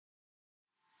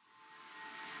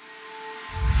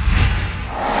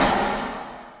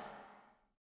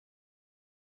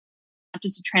not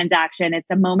just a transaction.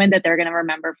 It's a moment that they're going to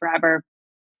remember forever.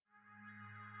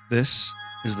 This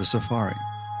is the Safari.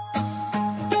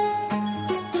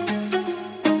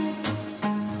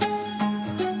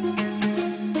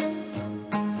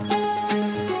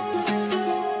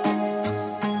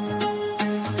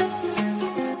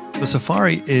 The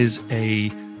Safari is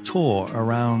a tour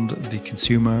around the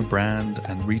consumer, brand,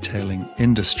 and retailing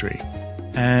industry.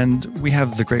 And we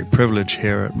have the great privilege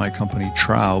here at my company,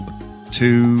 Traub,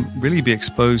 to really be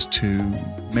exposed to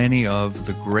many of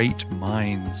the great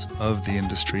minds of the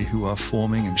industry who are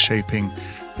forming and shaping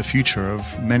the future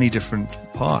of many different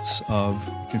parts of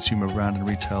the consumer, brand, and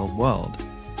retail world.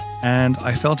 And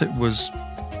I felt it was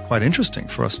quite interesting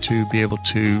for us to be able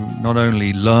to not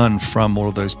only learn from all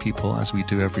of those people as we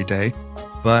do every day,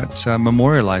 but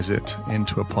memorialize it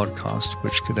into a podcast,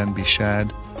 which could then be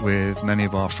shared with many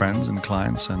of our friends and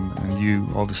clients and you,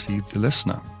 obviously, the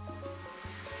listener.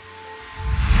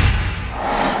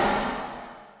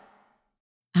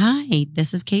 Hi,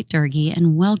 this is Kate Durgee,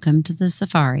 and welcome to the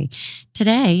Safari.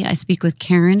 Today, I speak with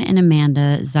Karen and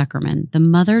Amanda Zuckerman, the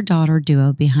mother-daughter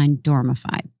duo behind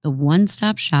Dormify, the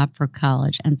one-stop shop for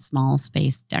college and small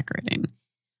space decorating.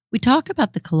 We talk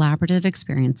about the collaborative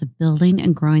experience of building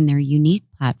and growing their unique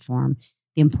platform,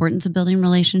 the importance of building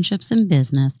relationships in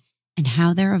business, and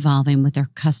how they're evolving with their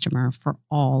customer for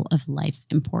all of life's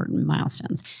important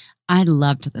milestones. I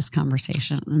loved this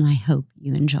conversation, and I hope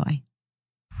you enjoy.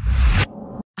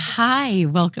 Hi,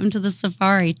 welcome to the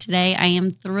Safari. Today, I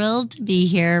am thrilled to be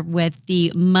here with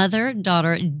the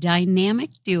mother-daughter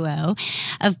dynamic duo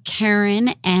of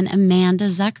Karen and Amanda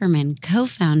Zuckerman,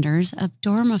 co-founders of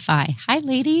Dormify. Hi,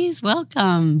 ladies.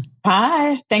 Welcome.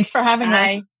 Hi. Thanks for having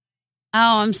us.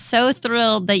 Oh, I'm so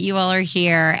thrilled that you all are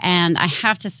here. And I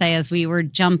have to say, as we were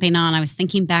jumping on, I was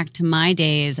thinking back to my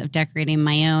days of decorating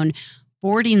my own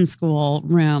boarding school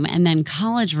room and then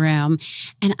college room.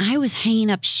 And I was hanging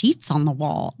up sheets on the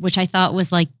wall, which I thought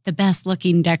was like the best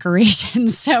looking decoration.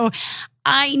 So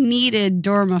I needed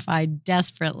Dormify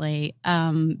desperately.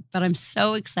 But I'm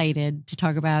so excited to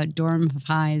talk about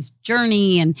Dormify's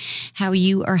journey and how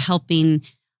you are helping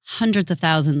hundreds of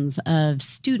thousands of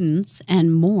students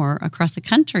and more across the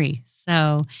country.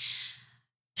 So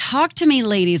talk to me,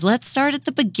 ladies. Let's start at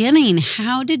the beginning.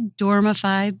 How did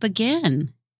Dormify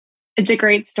begin? It's a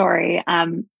great story.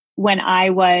 When I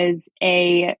was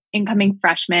a incoming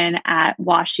freshman at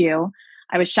WashU,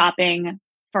 I was shopping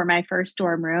for my first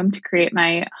dorm room to create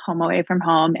my home away from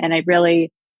home. And I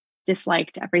really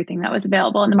disliked everything that was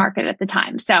available in the market at the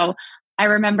time. So I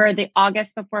remember the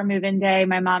August before move-in day,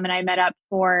 my mom and I met up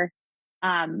for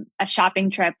a shopping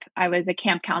trip. I was a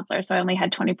camp counselor, so I only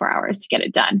had 24 hours to get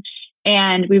it done.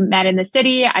 And we met in the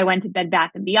city. I went to Bed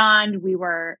Bath & Beyond. We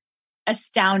were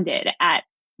astounded at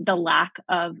the lack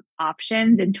of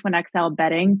options in Twin XL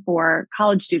bedding for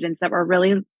college students that were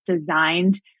really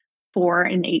designed for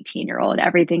an 18-year-old.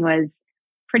 Everything was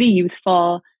pretty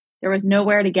youthful. There was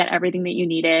nowhere to get everything that you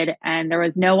needed, and there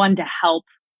was no one to help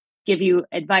give you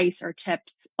advice or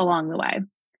tips along the way.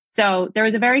 So there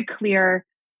was a very clear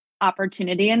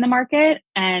opportunity in the market,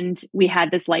 and we had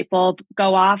this light bulb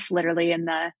go off literally in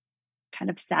the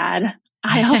kind of sad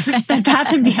aisles of Bed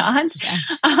Bath & Beyond.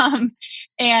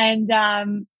 Yeah.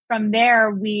 From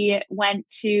there, we went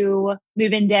to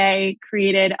move-in day,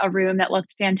 created a room that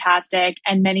looked fantastic,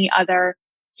 and many other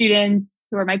students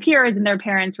who were my peers and their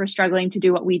parents were struggling to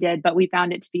do what we did, but we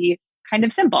found it to be kind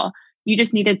of simple. You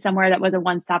just needed somewhere that was a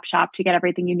one-stop shop to get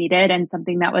everything you needed and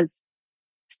something that was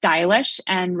stylish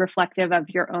and reflective of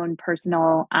your own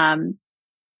personal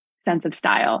sense of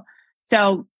style.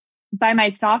 So by my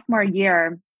sophomore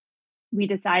year, we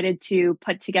decided to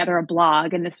put together a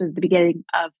blog, and this was the beginning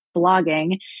of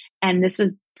blogging. And this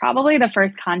was probably the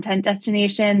first content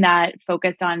destination that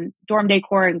focused on dorm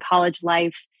decor and college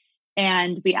life.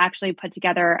 And we actually put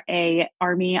together an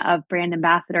army of brand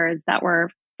ambassadors that were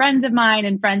friends of mine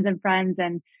and friends,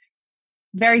 and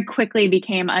very quickly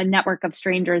became a network of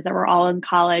strangers that were all in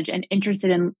college and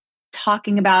interested in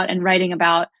talking about and writing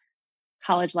about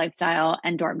college lifestyle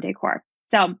and dorm decor.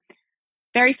 So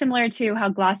very similar to how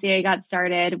Glossier got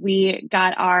started, we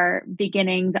got our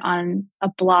beginnings on a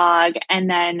blog and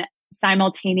then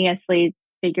simultaneously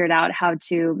figured out how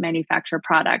to manufacture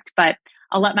product. But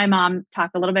I'll let my mom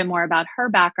talk a little bit more about her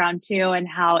background too and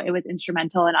how it was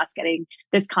instrumental in us getting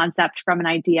this concept from an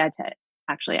idea to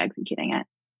actually executing it.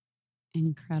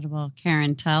 Incredible.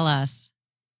 Karen, tell us.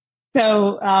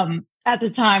 So at the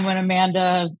time when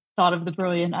Amanda thought of the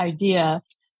brilliant idea,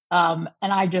 and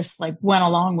I just went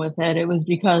along with it, it was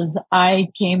because I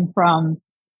came from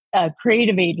a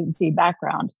creative agency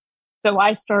background. So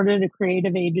I started a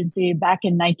creative agency back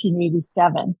in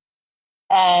 1987.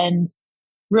 And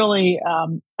really,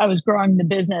 I was growing the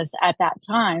business at that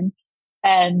time.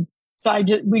 And so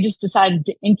we just decided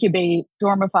to incubate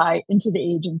Dormify into the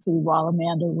agency while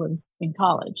Amanda was in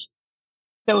college.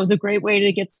 So it was a great way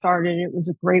to get started. It was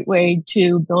a great way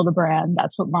to build a brand.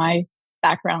 That's what my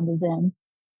background is in.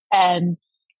 And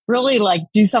really like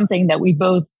do something that we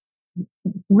both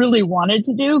really wanted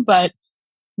to do, but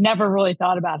never really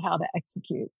thought about how to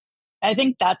execute. I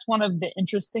think that's one of the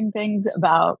interesting things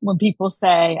about when people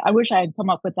say, I wish I had come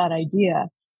up with that idea.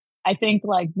 I think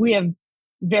like we have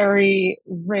very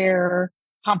rare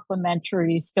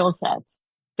complementary skill sets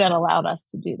that allowed us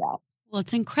to do that. Well,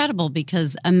 it's incredible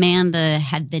because Amanda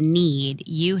had the need,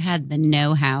 you had the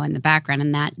know-how and the background,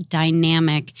 and that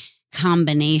dynamic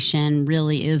combination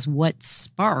really is what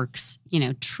sparks,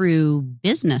 true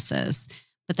businesses.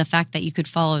 But the fact that you could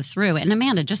follow through, and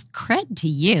Amanda, just cred to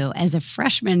you as a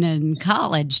freshman in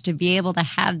college to be able to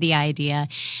have the idea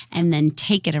and then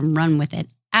take it and run with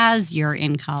it as you're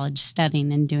in college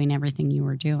studying and doing everything you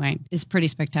were doing is pretty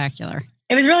spectacular.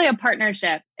 It was really a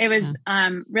partnership. It was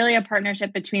really a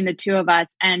partnership between the two of us.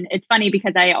 And it's funny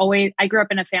because I grew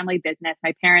up in a family business.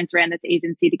 My parents ran this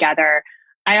agency together.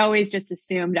 I always just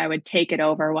assumed I would take it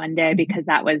over one day because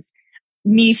that was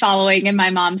me following in my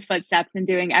mom's footsteps and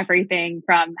doing everything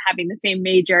from having the same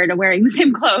major to wearing the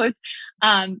same clothes.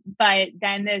 But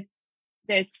then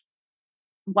this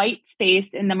white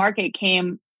space in the market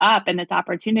came up and this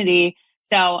opportunity.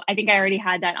 So I think I already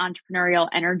had that entrepreneurial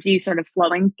energy sort of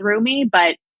flowing through me,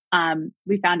 but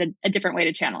we found a different way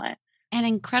to channel it. And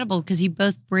incredible because you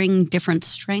both bring different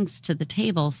strengths to the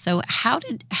table. So how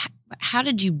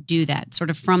did you do that sort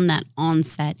of from that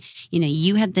onset?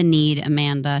 You had the need,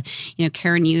 Amanda,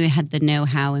 Karen, you had the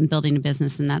know-how in building a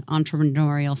business and that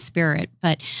entrepreneurial spirit,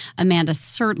 but Amanda,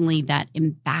 certainly that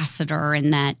ambassador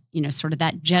and that, sort of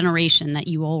that generation that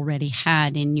you already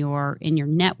had in your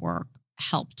network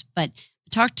helped. But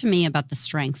talk to me about the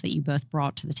strengths that you both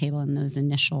brought to the table in those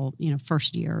initial,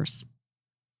 first years.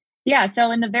 Yeah. So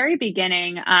in the very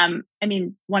beginning,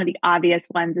 one of the obvious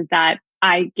ones is that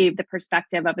I gave the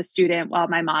perspective of a student while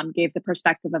my mom gave the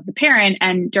perspective of the parent.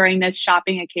 And during this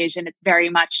shopping occasion, it's very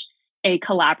much a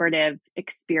collaborative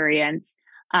experience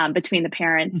between the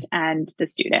parents and the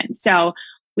student. So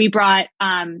we brought,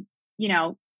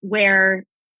 where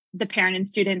the parent and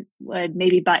student would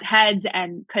maybe butt heads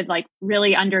and could like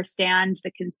really understand the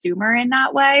consumer in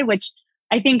that way, which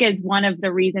I think is one of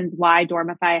the reasons why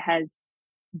Dormify has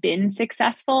been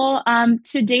successful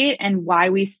to date and why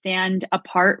we stand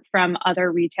apart from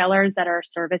other retailers that are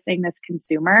servicing this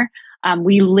consumer.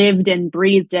 We lived and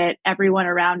breathed it. Everyone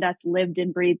around us lived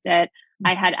and breathed it.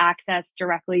 I had access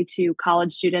directly to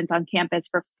college students on campus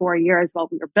for 4 years while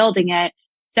we were building it.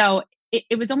 So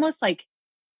it was almost like,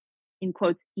 in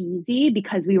quotes, easy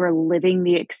because we were living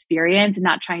the experience and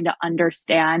not trying to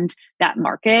understand that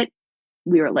market.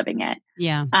 We were living it.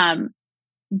 Yeah.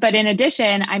 But in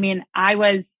addition, I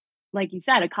was, like you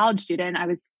said, a college student. I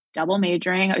was double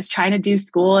majoring. I was trying to do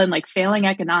school and like failing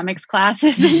economics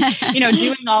classes and,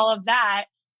 doing all of that.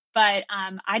 But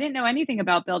I didn't know anything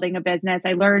about building a business.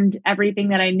 I learned everything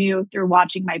that I knew through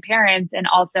watching my parents and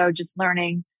also just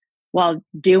learning while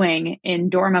doing in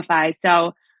Dormify.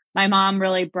 So my mom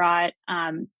really brought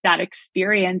that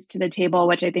experience to the table,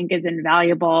 which I think is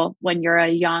invaluable when you're a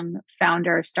young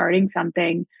founder starting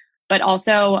something. But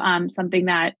also something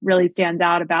that really stands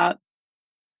out about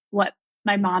what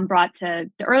my mom brought to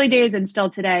the early days and still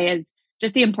today is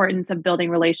just the importance of building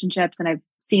relationships. And I've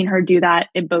seen her do that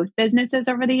in both businesses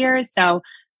over the years. So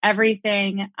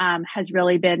everything has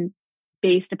really been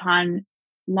based upon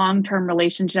long-term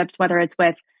relationships, whether it's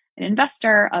with an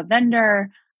investor, a vendor,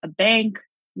 a bank,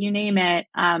 you name it.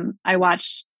 I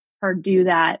watched her do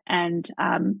that and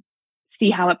see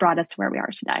how it brought us to where we are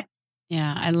today.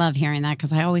 Yeah, I love hearing that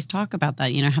because I always talk about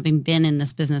that. Having been in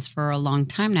this business for a long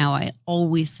time now, I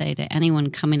always say to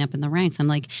anyone coming up in the ranks, I'm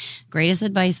like, greatest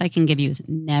advice I can give you is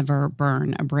never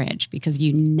burn a bridge because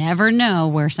you never know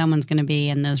where someone's going to be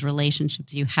and those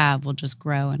relationships you have will just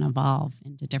grow and evolve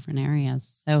into different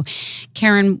areas. So,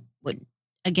 Karen,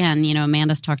 again,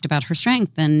 Amanda's talked about her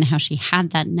strength and how she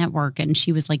had that network and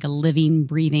she was like a living,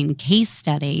 breathing case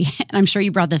study. And I'm sure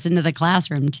you brought this into the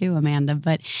classroom too, Amanda,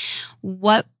 but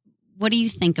what do you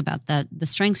think about the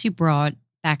strengths you brought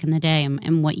back in the day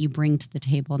and what you bring to the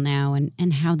table now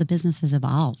and how the business has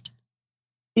evolved?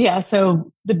 Yeah,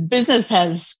 so the business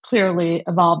has clearly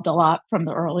evolved a lot from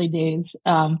the early days.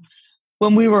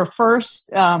 When we were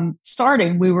first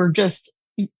starting, we were just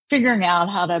figuring out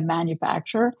how to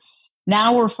manufacture.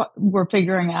 Now we're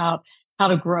figuring out how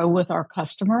to grow with our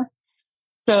customer.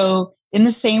 So in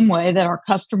the same way that our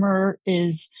customer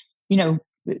is,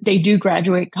 they do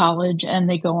graduate college and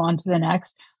they go on to the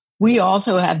next. We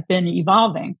also have been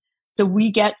evolving. So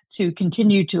we get to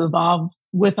continue to evolve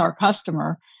with our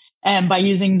customer. And by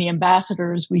using the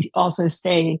ambassadors, we also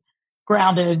stay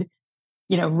grounded,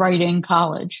 right in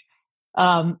college.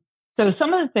 So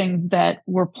some of the things that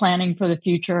we're planning for the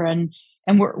future, and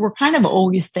we're kind of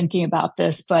always thinking about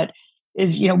this, but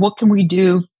is, what can we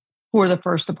do for the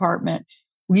first apartment?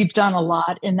 We've done a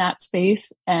lot in that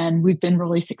space and we've been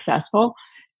really successful.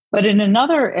 But in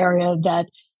another area that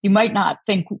you might not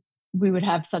think we would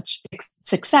have such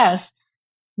success,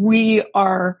 we've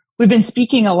been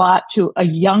speaking a lot to a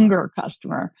younger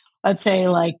customer, let's say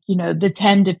like, the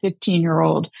 10 to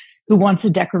 15-year-old who wants to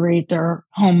decorate their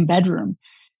home bedroom.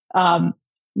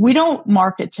 We don't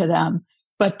market to them,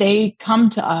 but they come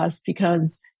to us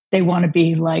because they want to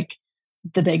be like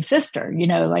the big sister,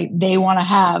 like they want to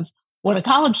have what a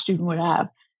college student would have.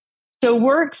 So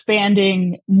we're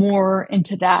expanding more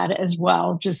into that as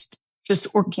well, just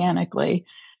organically.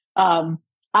 I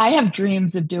have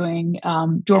dreams of doing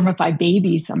Dormify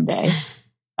baby someday.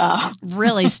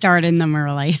 Really starting them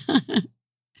early.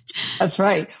 That's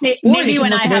right. Maybe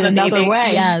when I have another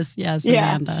way. Yes,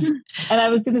 yeah. Amanda. And I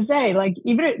was going to say, like,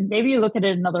 even maybe you look at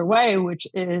it another way, which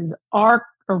is our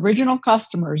original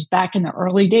customers back in the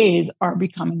early days are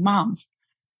becoming moms.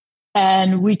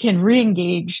 And we can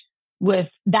re-engage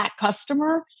with that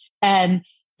customer and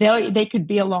they could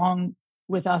be along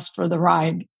with us for the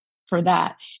ride for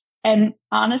that. And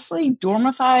honestly,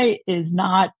 Dormify is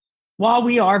not, while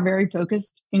we are very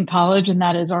focused in college and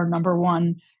that is our number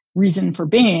one reason for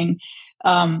being,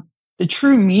 the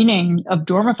true meaning of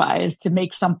Dormify is to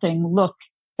make something look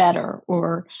better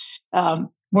or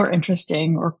more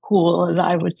interesting or cool, as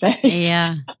I would say.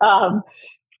 Yeah.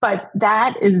 But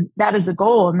that is the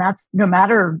goal, and that's no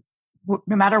matter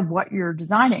what you're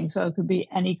designing. So it could be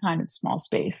any kind of small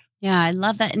space. Yeah, I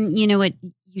love that. And you know what?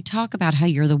 You talk about how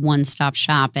you're the one-stop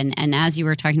shop. And as you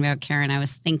were talking about, Karen, I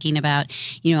was thinking about,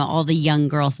 all the young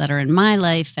girls that are in my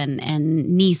life and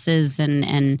nieces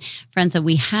and friends that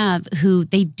we have who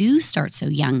they do start so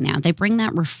young now. They bring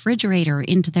that refrigerator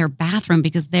into their bathroom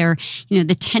because they're, the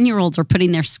 10-year-olds are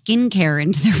putting their skincare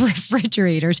into their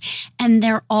refrigerators and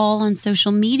they're all on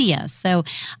social media. So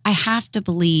I have to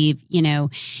believe,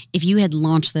 if you had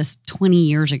launched this 20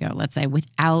 years ago, let's say,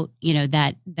 without,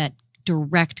 that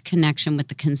direct connection with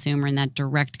the consumer and that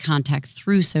direct contact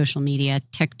through social media,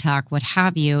 TikTok, what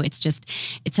have you. It's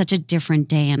such a different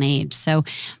day and age. So will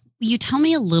you tell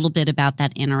me a little bit about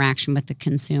that interaction with the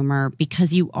consumer,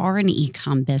 because you are an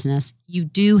e-com business. You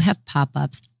do have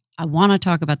pop-ups. I want to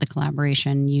talk about the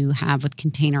collaboration you have with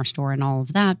Container Store and all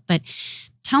of that, but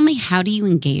tell me, how do you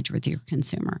engage with your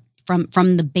consumer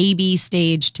from the baby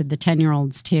stage to the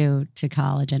 10-year-olds to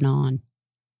college and on?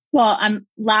 Well, I'm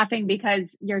laughing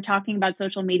because you're talking about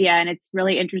social media, and it's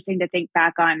really interesting to think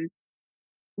back on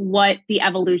what the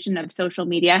evolution of social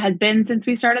media has been since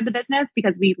we started the business,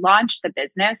 because we launched the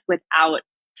business without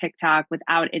TikTok,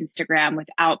 without Instagram,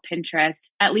 without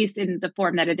Pinterest, at least in the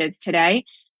form that it is today.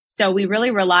 So we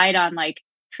really relied on like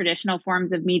traditional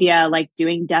forms of media, like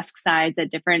doing desk sides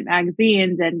at different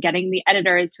magazines and getting the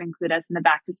editors to include us in the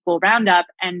back to school roundup.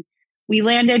 And we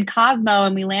landed Cosmo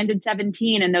and we landed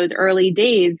 17 in those early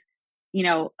days,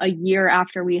 a year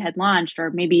after we had launched,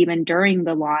 or maybe even during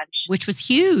the launch. Which was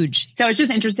huge. So it's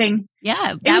just interesting.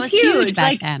 Yeah, that was huge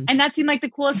back then. And that seemed like the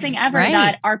coolest thing ever, Right.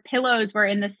 that our pillows were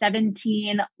in the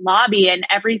 17 lobby and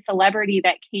every celebrity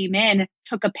that came in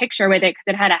took a picture with it because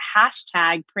it had a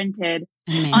hashtag printed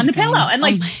Amazing. on the pillow. And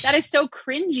that is so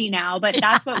cringy now, but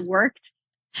that's what worked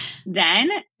then.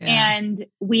 Yeah. And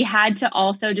we had to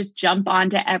also just jump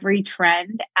onto every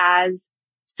trend as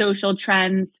social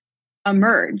trends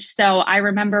emerge. So I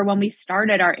remember when we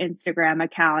started our Instagram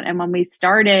account and when we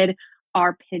started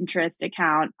our Pinterest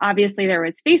account, obviously there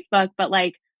was Facebook, but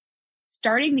like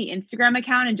starting the Instagram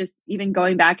account and just even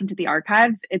going back into the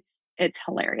archives, it's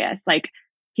hilarious. Like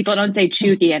people don't say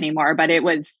chooky anymore, but it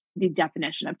was the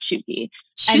definition of chooky.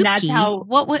 And that's how.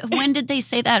 When did they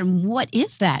say that? And what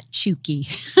is that, chooky?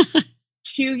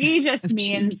 Chooky just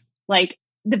means like,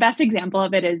 the best example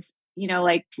of it is,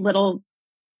 like little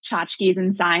tchotchkes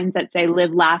and signs that say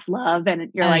live, laugh, love.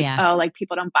 And you're oh, like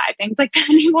people don't buy things like that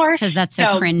anymore. Because that's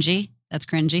so cringy. That's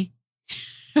cringy.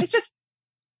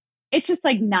 It's just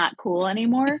like not cool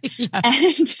anymore. Yeah.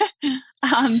 And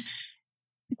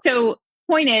so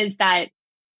point is that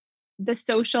the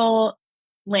social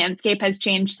landscape has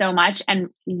changed so much, and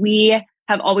we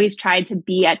have always tried to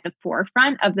be at the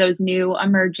forefront of those new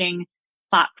emerging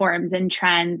platforms and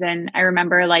trends. And I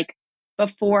remember like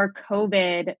before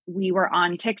COVID, we were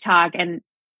on TikTok, and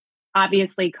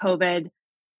obviously COVID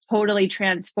totally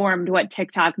transformed what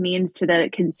TikTok means to the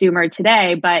consumer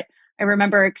today. But I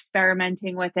remember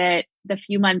experimenting with it the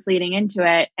few months leading into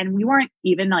it. And we weren't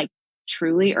even like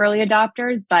truly early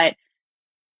adopters, but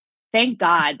thank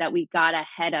God that we got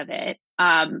ahead of it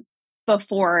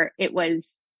before it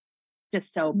was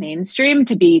just so mainstream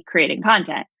to be creating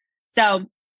content. So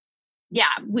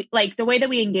yeah, we, like the way that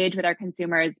we engage with our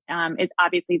consumers is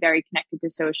obviously very connected to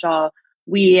social.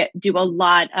 We do a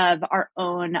lot of our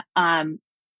own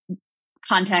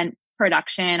content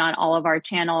production on all of our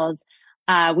channels.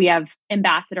 We have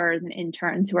ambassadors and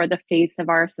interns who are the face of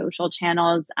our social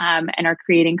channels and are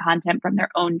creating content from their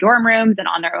own dorm rooms and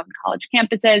on their own college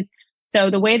campuses. So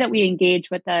the way that we engage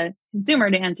with the consumer,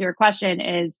 to answer your question,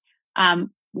 is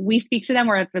we speak to them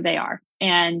wherever they are.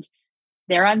 And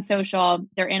they're on social,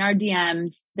 they're in our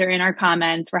DMs, they're in our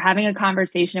comments. We're having a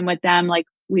conversation with them like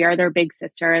we are their big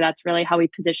sister. That's really how we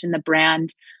position the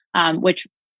brand, which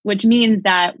means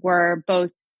that we're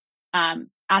both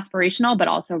aspirational, but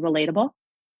also relatable.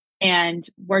 And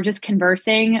we're just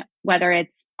conversing, whether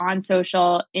it's on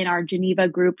social, in our Geneva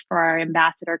group for our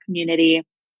ambassador community,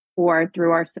 or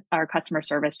through our customer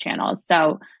service channels.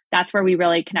 So that's where we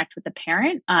really connect with the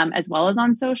parent as well as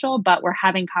on social, but we're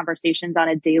having conversations on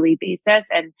a daily basis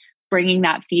and bringing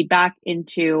that feedback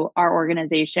into our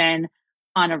organization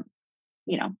on a,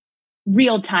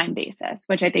 real-time basis,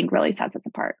 which I think really sets us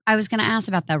apart. I was going to ask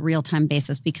about that real-time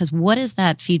basis, because what is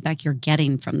that feedback you're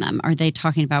getting from them? Are they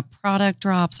talking about product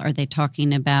drops? Are they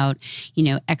talking about,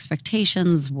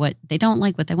 expectations, what they don't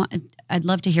like, what they want? I'd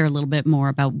love to hear a little bit more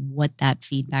about what that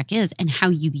feedback is and how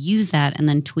you use that and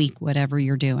then tweak whatever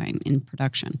you're doing in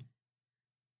production.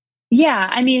 Yeah.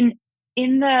 I mean,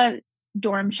 in the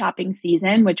dorm shopping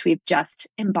season, which we've just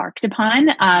embarked upon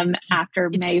after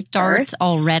May 1st. It starts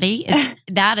already?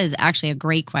 That is actually a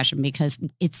great question, because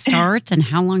it starts, and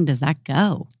how long does that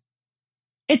go?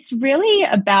 It's really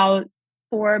about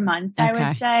 4 months, okay, I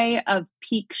would say, of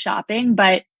peak shopping.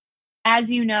 But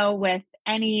as you know, with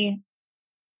any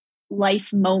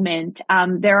life moment,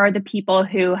 there are the people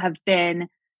who have been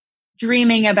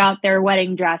dreaming about their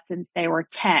wedding dress since they were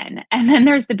 10. And then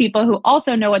there's the people who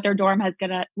also know what their dorm was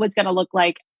gonna look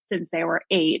like since they were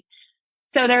 8.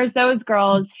 So there's those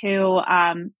girls who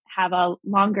have a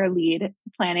longer lead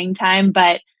planning time,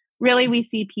 but really we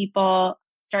see people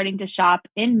starting to shop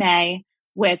in May,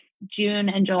 with June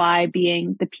and July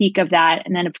being the peak of that.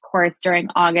 And then of course, during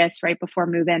August, right before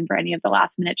move-in for any of the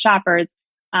last minute shoppers,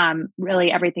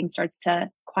 really everything starts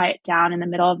to quiet down in the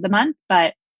middle of the month.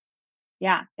 But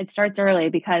yeah, it starts early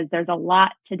because there's a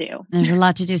lot to do. There's a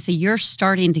lot to do. So you're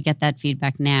starting to get that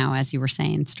feedback now, as you were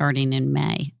saying, starting in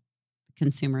May,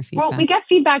 consumer feedback. Well, we get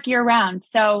feedback year round.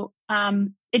 So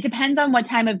it depends on what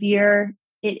time of year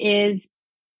it is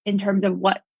in terms of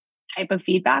what type of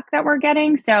feedback that we're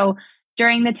getting. So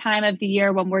during the time of the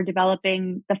year when we're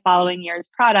developing the following year's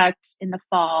product in the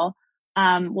fall,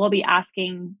 we'll be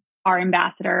asking our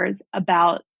ambassadors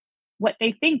about what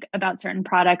they think about certain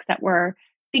products that we're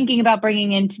thinking about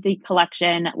bringing into the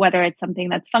collection, whether it's something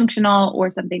that's functional or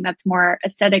something that's more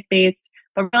aesthetic based,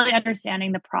 but really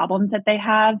understanding the problems that they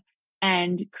have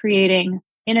and creating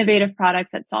innovative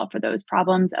products that solve for those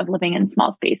problems of living in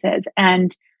small spaces.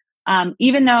 And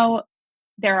even though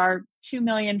there are 2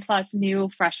 million plus new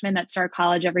freshmen that start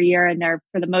college every year, and they're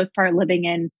for the most part living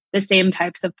in the same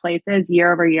types of places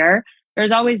year over year,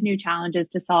 there's always new challenges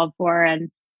to solve for. And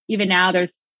even now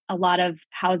there's a lot of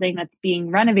housing that's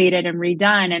being renovated and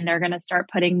redone, and they're going to start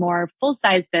putting more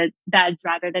full-size beds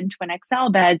rather than twin XL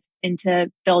beds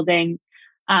into building.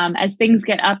 As things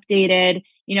get updated,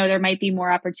 there might be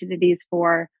more opportunities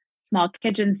for small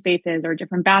kitchen spaces or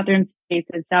different bathroom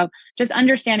spaces. So just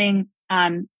understanding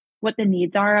what the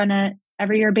needs are on a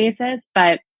every year basis.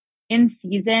 But in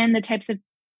season, the types of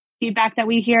feedback that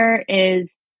we hear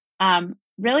is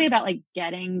really about like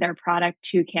getting their product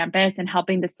to campus and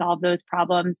helping to solve those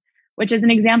problems, which is an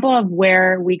example of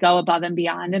where we go above and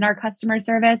beyond in our customer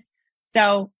service.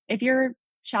 So if you're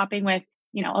shopping with,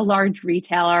 a large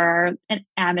retailer or an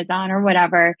Amazon or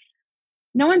whatever,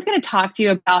 no one's going to talk to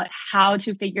you about how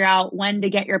to figure out when to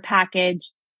get your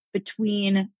package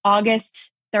between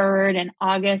August 3rd and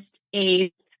August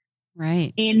 8th,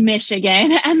 right, in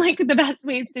Michigan, and like the best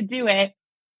ways to do it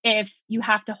if you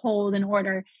have to hold an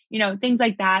order, things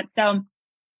like that. So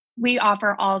we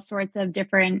offer all sorts of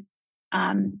different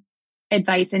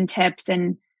advice and tips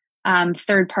and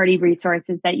third-party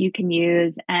resources that you can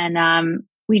use. And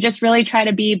we just really try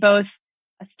to be both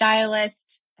a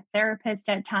stylist, a therapist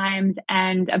at times,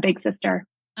 and a big sister.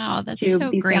 Oh, that's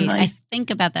so great. Families. I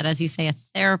think about that as you say, a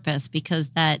therapist, because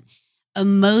that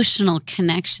emotional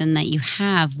connection that you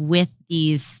have with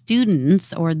these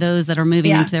students or those that are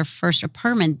moving into their first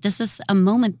apartment, this is a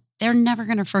moment they're never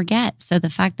going to forget. So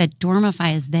the fact that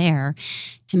Dormify is there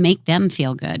to make them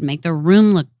feel good, make their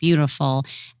room look beautiful,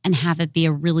 and have it be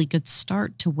a really good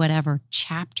start to whatever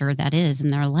chapter that is in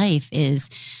their life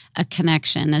is a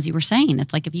connection. As you were saying,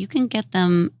 it's like if you can get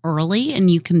them early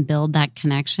and you can build that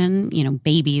connection, you know,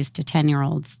 babies to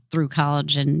 10-year-olds through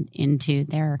college and into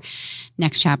their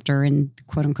next chapter in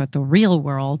quote unquote the real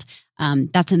world,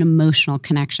 that's an emotional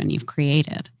connection you've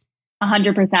created.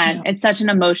 100%. It's such an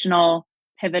emotional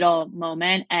pivotal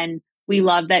moment. And we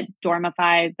love that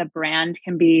Dormify, the brand,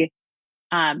 can be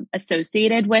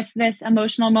associated with this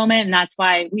emotional moment. And that's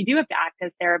why we do have to act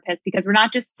as therapists, because we're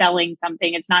not just selling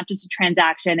something. It's not just a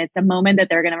transaction. It's a moment that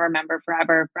they're going to remember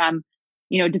forever, from,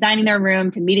 you know, designing their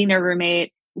room to meeting their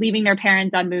roommate, leaving their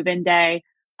parents on move-in day.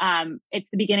 It's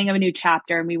the beginning of a new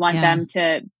chapter. And we want them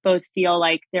to both feel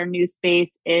like their new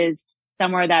space is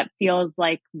somewhere that feels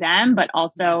like them, but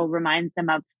also reminds them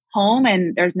of home.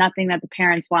 And there's nothing that the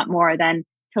parents want more than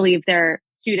to leave their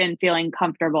student feeling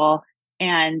comfortable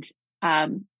and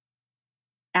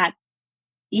at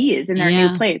ease in their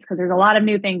new place, because there's a lot of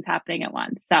new things happening at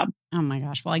once. So, oh my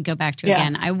gosh. Well, I go back to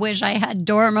again, I wish I had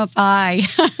Dormify.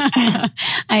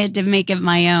 I had to make it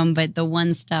my own, but the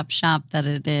one-stop shop that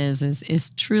it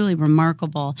is truly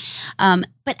remarkable.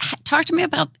 But talk to me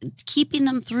about keeping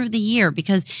them through the year,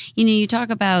 because, you know, you talk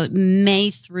about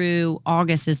May through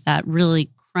August is that really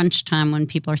crunch time when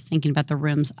people are thinking about the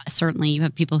rooms. Certainly you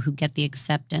have people who get the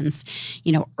acceptance,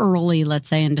 you know, early, let's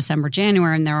say in December,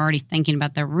 January, and they're already thinking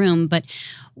about their room. But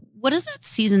what does that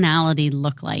seasonality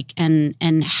look like?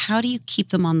 And how do you keep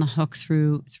them on the hook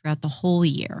throughout the whole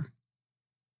year?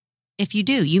 If you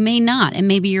do, you may not, and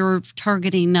maybe you're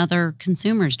targeting other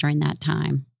consumers during that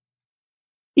time.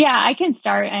 Yeah, I can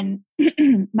start and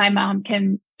my mom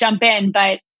can jump in,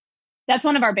 but that's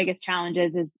one of our biggest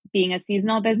challenges, is being a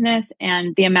seasonal business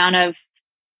and the amount of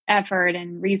effort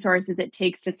and resources it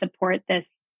takes to support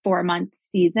this 4-month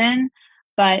season.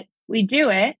 But we do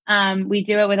it. We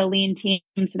do it with a lean team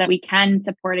so that we can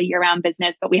support a year-round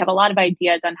business, but we have a lot of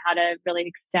ideas on how to really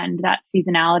extend that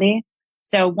seasonality.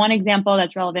 So one example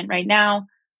that's relevant right now,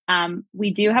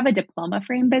 we do have a diploma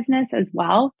frame business as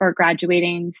well for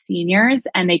graduating seniors,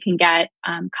 and they can get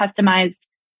customized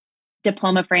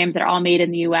diploma frames that are all made in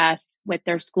the US with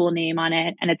their school name on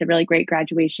it. And it's a really great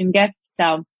graduation gift.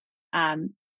 So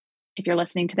if you're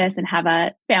listening to this and have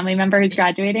a family member who's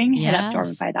graduating, hit up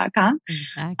dormify.com.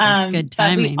 Exactly. Good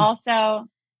timing. But we also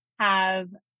have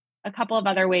a couple of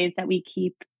other ways that we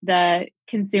keep the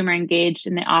consumer engaged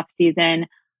in the off season.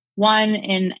 One,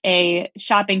 in a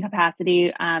shopping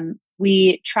capacity,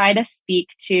 we try to speak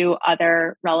to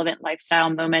other relevant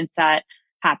lifestyle moments that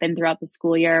happen throughout the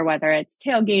school year, whether it's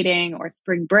tailgating or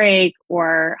spring break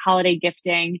or holiday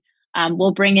gifting.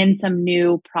 We'll bring in some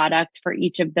new product for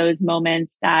each of those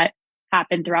moments that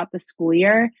happen throughout the school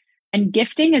year. And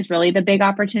gifting is really the big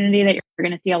opportunity that you're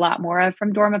going to see a lot more of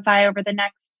from Dormify over the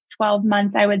next 12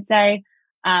 months, I would say.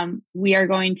 We are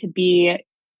going to be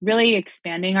really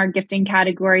expanding our gifting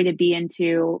category to be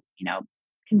into, you know,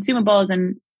 consumables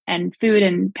and food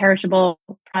and perishable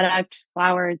product,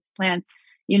 flowers, plants,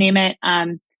 you name it,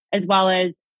 as well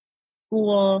as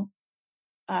school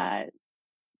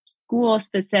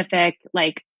specific,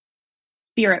 like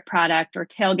spirit product or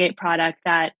tailgate product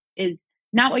that is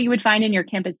not what you would find in your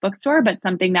campus bookstore, but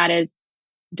something that is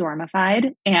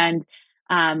dormified and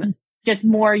just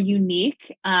more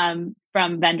unique from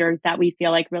vendors that we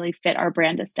feel like really fit our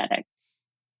brand aesthetic.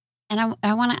 And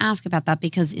I want to ask about that,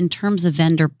 because in terms of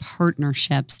vendor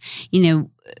partnerships, you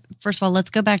know, first of all, let's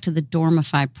go back to the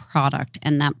Dormify product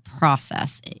and that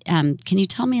process. Can you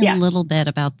tell me a little bit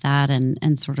about that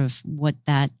and sort of what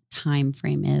that time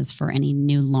frame is for any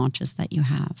new launches that you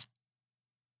have?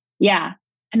 Yeah.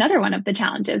 Another one of the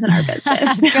challenges in our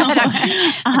business.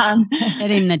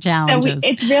 Hitting the challenges. So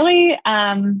it's really,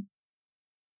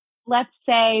 let's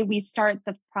say we start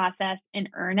the process in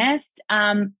earnest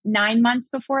 9 months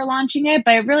before launching it,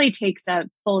 but it really takes a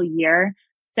full year.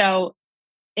 So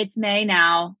it's May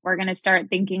now. We're going to start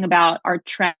thinking about our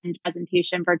trend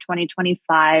presentation for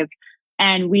 2025.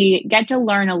 And we get to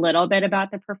learn a little bit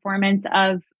about the performance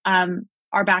of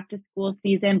our back to school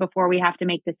season before we have to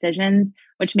make decisions,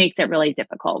 which makes it really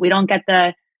difficult. We don't get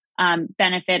the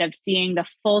benefit of seeing the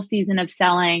full season of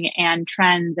selling and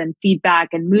trends and feedback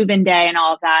and move-in day and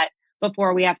all of that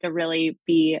before we have to really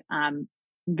be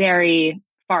very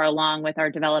far along with our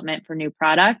development for new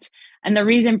product. And the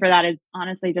reason for that is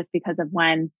honestly just because of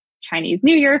when Chinese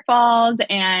New Year falls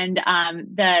and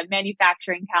the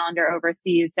manufacturing calendar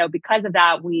overseas. So because of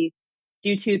that, we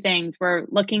do two things. We're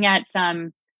looking at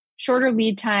some shorter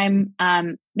lead time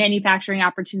manufacturing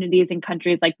opportunities in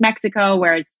countries like Mexico,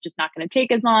 where it's just not going to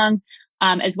take as long,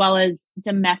 as well as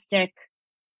domestic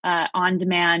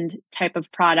on-demand type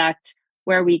of product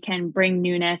where we can bring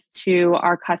newness to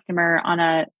our customer on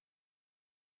a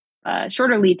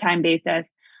shorter lead time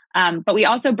basis. But we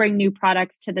also bring new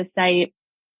products to the site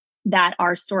that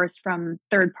are sourced from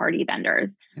third-party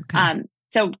vendors. Okay.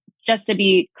 So just to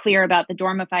be clear about the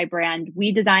Dormify brand,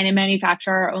 we design and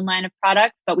manufacture our own line of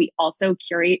products, but we also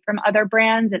curate from other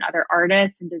brands and other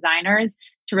artists and designers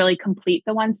to really complete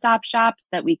the one-stop shop so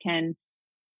that we can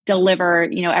deliver,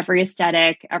 every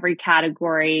aesthetic, every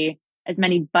category, as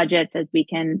many budgets as we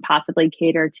can possibly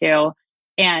cater to.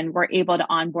 And we're able to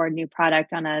onboard new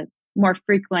product on a more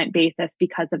frequent basis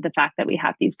because of the fact that we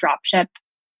have these drop ship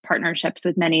partnerships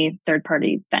with many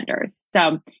third-party vendors.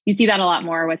 So you see that a lot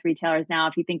more with retailers now.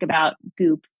 If you think about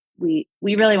Goop, we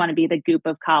really want to be the Goop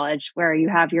of college, where you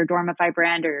have your Dormify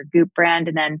brand or your Goop brand,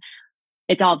 and then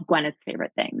it's all of Gwyneth's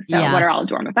favorite things. So what are all of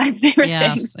Dormify's favorite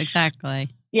things? Yes, exactly.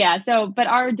 Yeah. So, but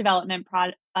our development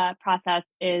process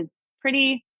is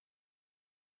pretty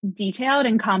detailed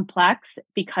and complex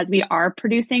because we are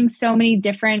producing so many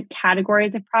different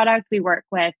categories of product. We work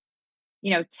with,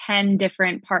 10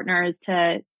 different partners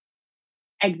to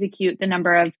execute the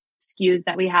number of SKUs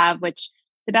that we have, which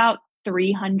is about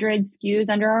 300 SKUs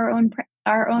under our own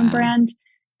Wow. brand.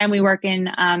 And we work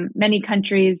in many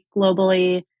countries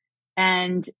globally.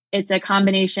 And it's a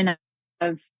combination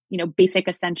of, basic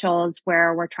essentials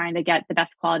where we're trying to get the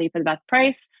best quality for the best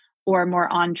price, or more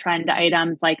on-trend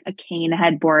items like a cane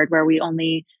headboard, where we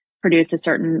only produce a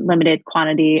certain limited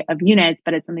quantity of units,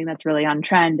 but it's something that's really on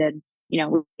trend. And,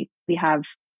 we have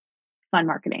fun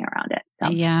marketing around it. So.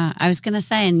 Yeah, I was going to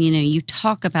say, and you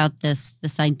talk about this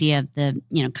idea of the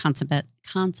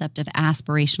concept of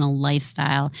aspirational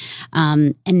lifestyle,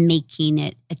 and making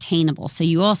it attainable. So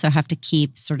you also have to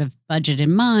keep sort of budget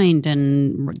in mind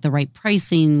and the right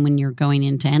pricing when you're going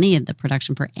into any of the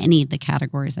production for any of the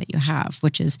categories that you have,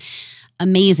 which is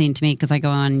amazing to me because I go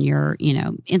on your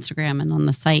Instagram and on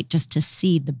the site just to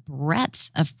see the breadth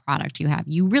of product you have.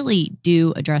 You really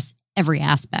do address every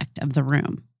aspect of the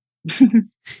room.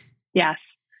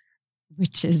 Yes.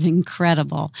 Which is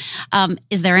incredible.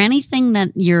 Is there anything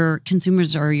that your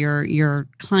consumers or your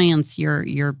clients,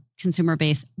 your consumer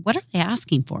base, what are they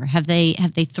asking for? Have they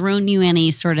thrown you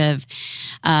any sort of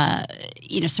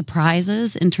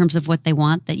surprises in terms of what they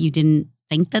want that you didn't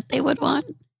think that they would want?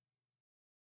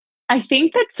 I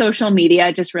think that social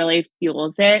media just really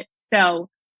fuels it. So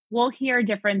we'll hear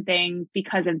different things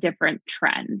because of different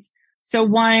trends. So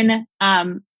one,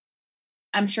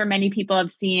 I'm sure many people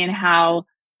have seen how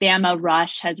Bama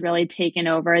Rush has really taken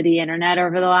over the internet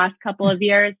over the last couple of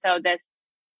years. So this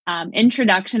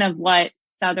introduction of what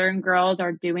Southern girls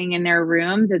are doing in their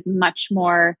rooms is much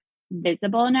more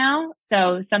visible now.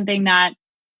 So something that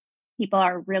people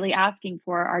are really asking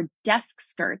for are desk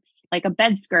skirts, like a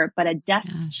bed skirt, but a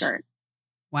desk skirt.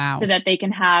 Wow. So that they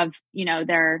can have,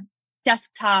 their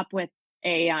desktop with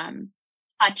a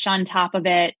touch on top of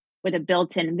it, with a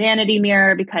built-in vanity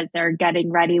mirror, because their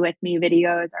getting ready with me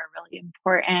videos are really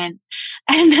important.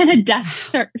 And then a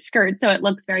desk skirt, so it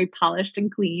looks very polished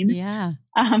and clean. Yeah.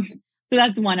 So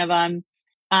that's one of them.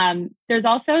 There's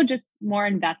also just more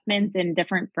investments in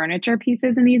different furniture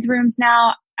pieces in these rooms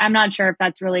now. I'm not sure if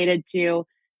that's related to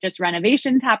just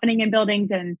renovations happening in buildings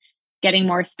and getting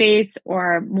more space,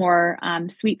 or more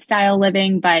suite style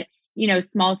living, but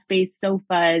small space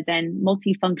sofas and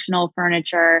multifunctional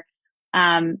furniture,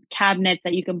 cabinets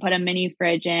that you can put a mini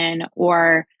fridge in,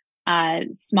 or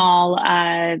small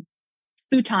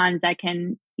futons that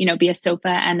can be a sofa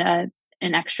and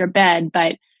an extra bed.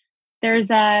 But there's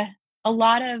a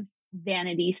lot of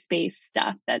vanity space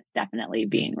stuff that's definitely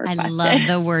being requested. I love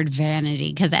the word vanity,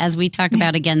 because as we talk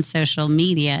about again social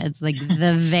media, it's like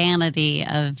the vanity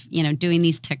of doing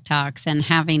these TikToks and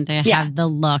having to have the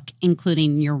look,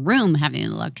 including your room having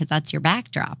the look, because that's your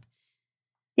backdrop.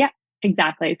 Yeah,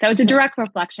 exactly. So it's a direct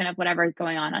reflection of whatever is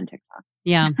going on TikTok.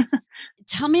 Yeah.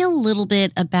 Tell me a little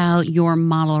bit about your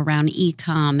model around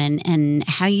e-com and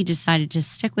how you decided to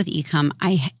stick with e-com.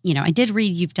 I did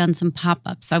read you've done some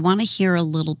pop-ups, so I want to hear a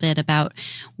little bit about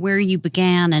where you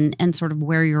began and sort of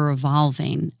where you're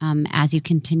evolving as you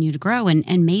continue to grow,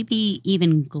 and maybe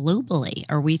even globally.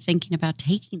 Are we thinking about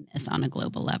taking this on a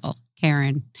global level?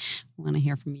 Karen, I want to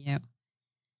hear from you.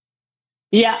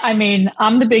 Yeah, I mean,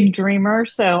 I'm the big dreamer,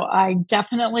 so I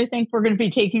definitely think we're going to be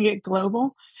taking it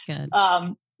global. Good.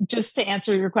 Just to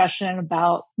answer your question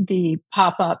about the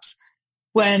pop-ups,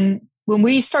 when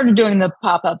we started doing the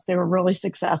pop-ups, they were really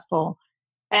successful.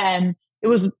 And it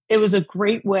was a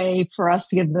great way for us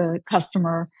to give the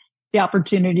customer the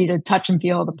opportunity to touch and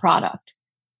feel the product.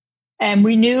 And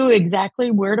we knew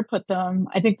exactly where to put them.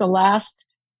 I think the last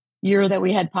year that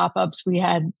we had pop-ups, we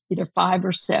had either 5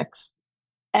 or 6.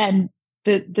 And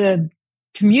the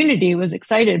community was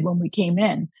excited when we came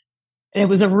in. And it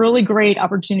was a really great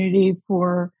opportunity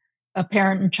for a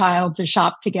parent and child to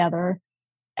shop together.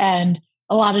 And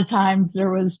a lot of times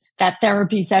there was that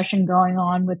therapy session going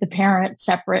on with the parent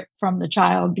separate from the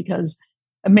child, because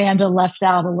Amanda left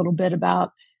out a little bit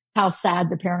about how sad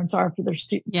the parents are for their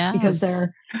students because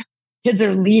their kids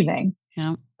are leaving.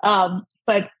 Yeah.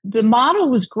 But the model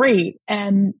was great.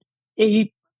 And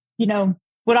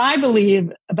what I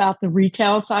believe about the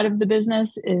retail side of the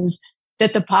business is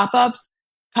that the pop-ups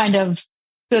kind of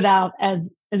stood out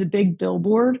as a big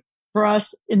billboard for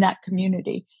us in that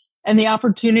community. And the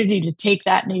opportunity to take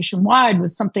that nationwide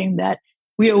was something that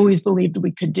we always believed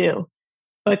we could do.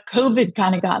 But COVID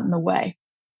kind of got in the way.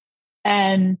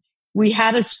 And we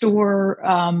had a store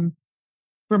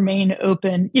remain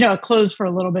open. It closed for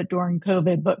a little bit during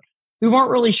COVID, but we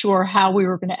weren't really sure how we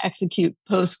were going to execute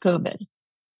post-COVID.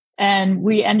 And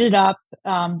we ended up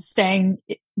staying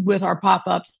with our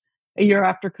pop-ups a year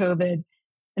after COVID.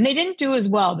 And they didn't do as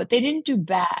well, but they didn't do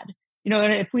bad.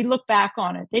 And if we look back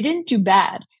on it, they didn't do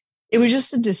bad. It was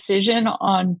just a decision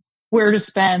on where to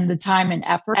spend the time and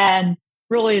effort. And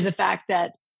really the fact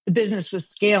that the business was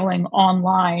scaling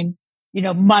online,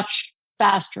 much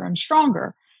faster and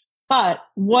stronger. But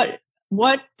what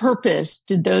purpose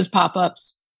did those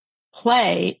pop-ups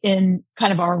play in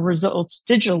kind of our results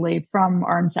digitally from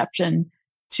our inception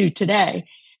to today?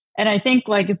 And I think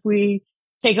if we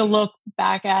take a look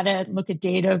back at it, look at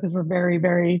data, because we're very,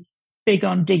 very big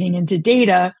on digging into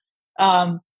data,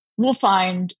 we'll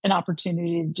find an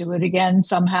opportunity to do it again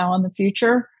somehow in the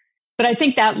future. But I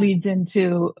think that leads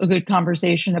into a good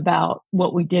conversation about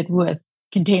what we did with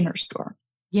Container Store.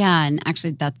 Yeah. And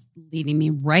actually that's leading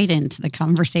me right into the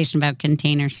conversation about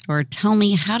Container Store. Tell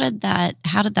me, how did that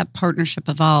partnership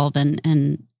evolve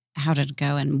and how did it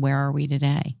go and where are we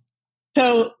today?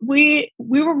 So we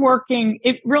were working,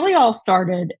 it really all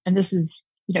started, and this is,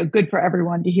 good for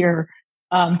everyone to hear,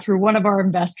 through one of our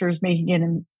investors making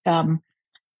it,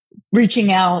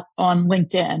 reaching out on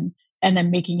LinkedIn and then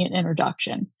making an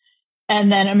introduction. And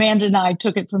then Amanda and I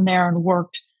took it from there and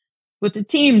worked with the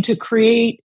team to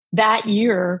create that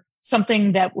year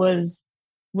something that was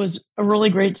a really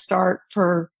great start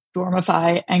for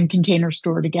Dormify and Container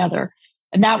Store together.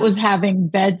 And that was having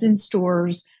beds in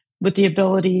stores with the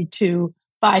ability to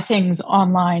buy things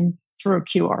online through a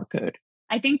QR code.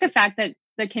 I think the fact that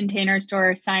the Container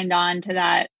Store signed on to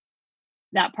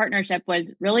that partnership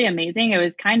was really amazing. It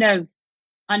was kind of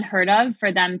unheard of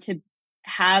for them to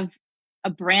have a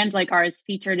brand like ours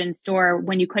featured in store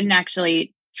when you couldn't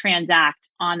actually transact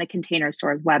on the Container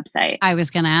Store's website. I was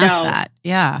going to ask that.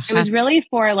 Yeah. It was really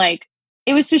for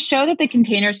it was to show that the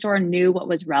Container Store knew what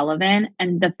was relevant,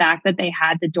 and the fact that they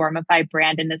had the Dormify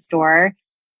brand in the store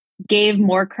gave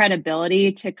more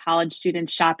credibility to college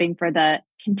students shopping for the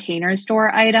Container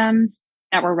Store items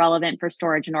that were relevant for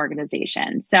storage and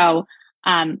organization. So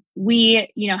we,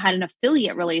 had an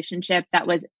affiliate relationship that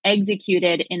was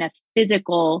executed in a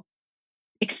physical,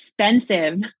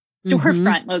 expensive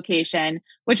storefront location,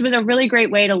 which was a really great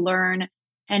way to learn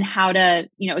and how to,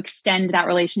 extend that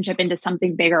relationship into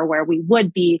something bigger where we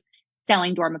would be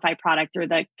selling Dormify product through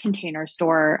the Container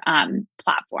Store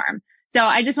platform. So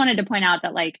I just wanted to point out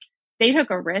that they took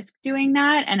a risk doing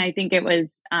that. And I think it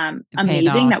was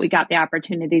amazing that we got the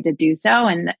opportunity to do so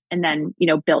and then,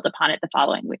 build upon it the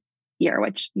following year,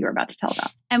 which you were about to tell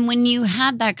about. And when you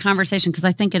had that conversation, because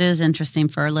I think it is interesting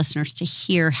for our listeners to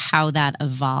hear how that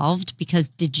evolved, because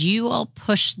did you all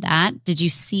push that? Did you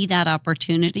see that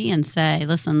opportunity and say,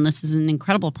 listen, this is an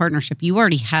incredible partnership. You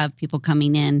already have people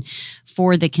coming in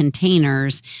for the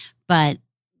containers, but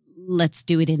let's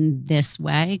do it in this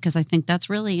way? Because I think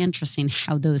that's really interesting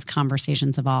how those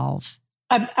conversations evolve.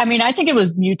 I think it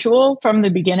was mutual from the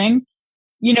beginning.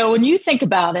 When you think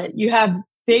about it, you have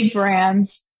big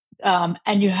brands,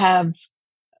 and you have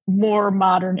more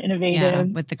modern,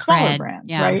 innovative, with the smaller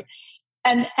brands, right?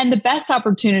 And the best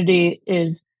opportunity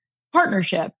is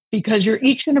partnership, because you're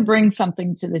each going to bring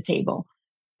something to the table.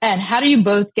 And how do you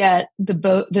both get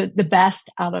the best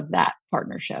out of that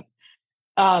partnership?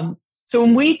 So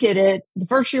when we did it, the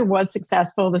first year was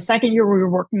successful. The second year, we were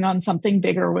working on something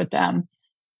bigger with them.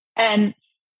 And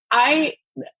I,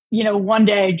 one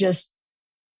day just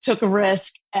took a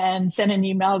risk and sent an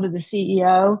email to the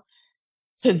CEO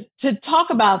to talk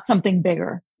about something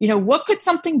bigger. What could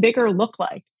something bigger look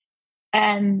like?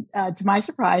 And to my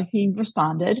surprise, he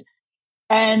responded.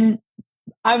 And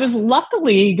I was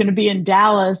luckily going to be in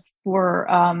Dallas for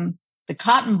the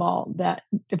Cotton Bowl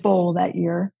that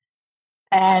year.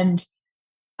 And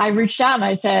I reached out and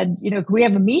I said, can we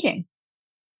have a meeting?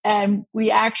 And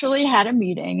we actually had a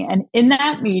meeting. And in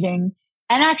that meeting,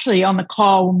 and actually on the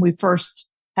call, when we first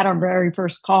had our very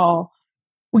first call,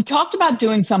 we talked about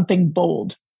doing something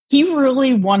bold. He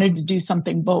really wanted to do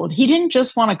something bold. He didn't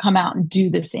just want to come out and do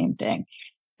the same thing.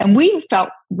 And we felt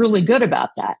really good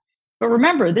about that. But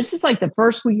remember, this is like the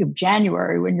first week of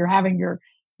January when you're having your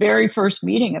very first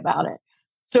meeting about it.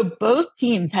 So both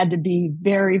teams had to be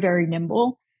very, very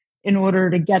nimble in order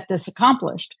to get this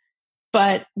accomplished.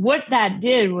 But what that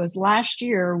did was last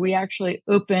year, we actually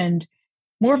opened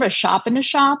more of a shop in a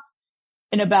shop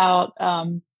in about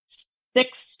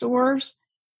 6 stores.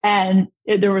 And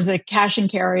there was a cash and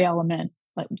carry element,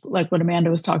 like what Amanda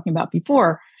was talking about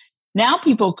before. Now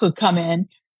people could come in,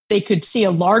 they could see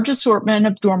a large assortment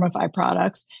of Dormify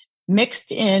products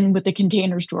mixed in with the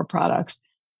Container Store products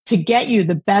to get you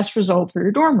the best result for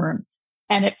your dorm room.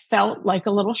 And it felt like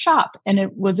a little shop, and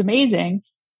it was amazing.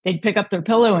 They'd pick up their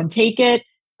pillow and take it.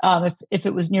 If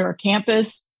it was near a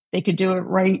campus, they could do it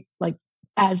right like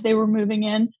as they were moving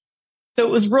in. So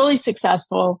it was really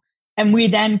successful. And we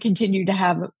then continued to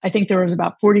have, I think there was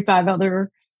about 45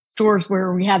 other stores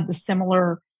where we had the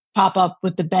similar pop-up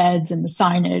with the beds and the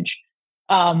signage,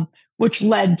 which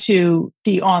led to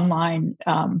the online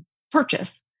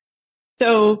purchase.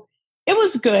 So it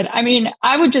was good. I mean,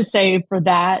 I would just say for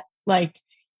that, like,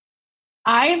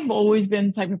 I've always been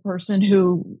the type of person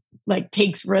who like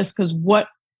takes risks because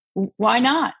why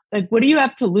not? Like, what do you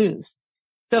have to lose?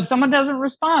 So if someone doesn't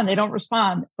respond, they don't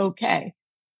respond. Okay.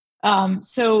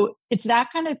 So it's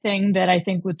that kind of thing that I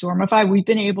think with Dormify, we've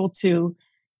been able to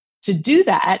do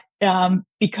that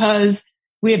because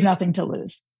we have nothing to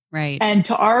lose. Right. And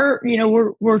to our,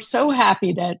 we're so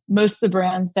happy that most of the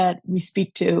brands that we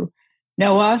speak to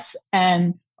know us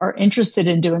and are interested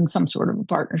in doing some sort of a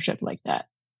partnership like that.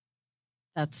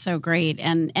 That's so great.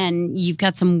 And you've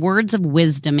got some words of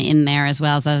wisdom in there as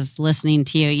well as I was listening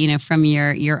to you, from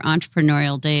your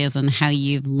entrepreneurial days and how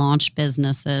you've launched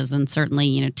businesses and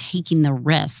certainly, taking the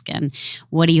risk and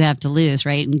what do you have to lose,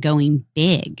 right? And going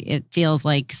big. It feels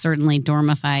like certainly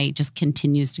Dormify just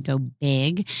continues to go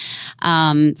big.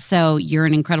 So you're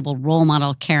an incredible role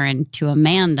model, Karen, to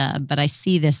Amanda, but I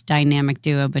see this dynamic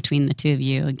duo between the two of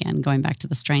you, again, going back to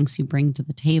the strengths you bring to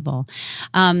the table.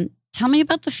 Tell me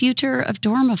about the future of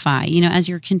Dormify, as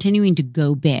you're continuing to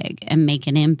go big and make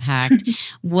an impact.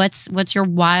 What's your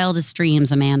wildest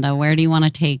dreams, Amanda? Where do you want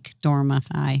to take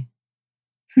Dormify?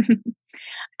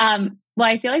 Well,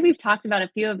 I feel like we've talked about a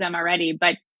few of them already,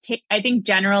 but I think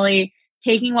generally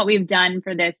taking what we've done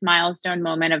for this milestone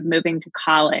moment of moving to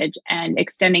college and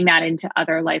extending that into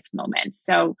other life moments.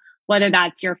 So whether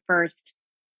that's your first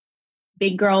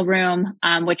big girl room,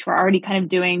 which we're already kind of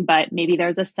doing, but maybe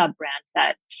there's a sub brand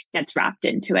that gets wrapped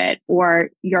into it, or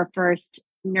your first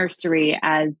nursery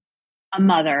as a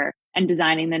mother and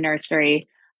designing the nursery,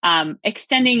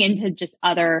 extending into just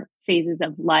other phases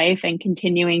of life and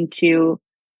continuing to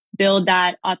build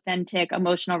that authentic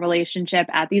emotional relationship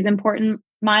at these important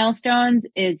milestones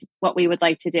is what we would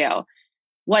like to do.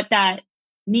 What that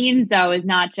means though is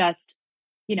not just,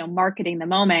 marketing the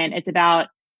moment. It's about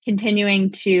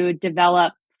continuing to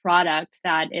develop product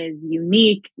that is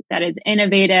unique, that is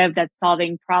innovative, that's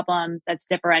solving problems, that's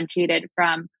differentiated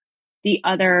from the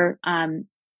other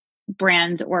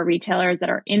brands or retailers that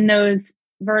are in those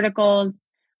verticals.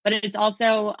 But it's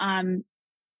also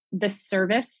the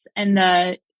service and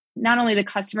not only the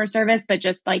customer service, but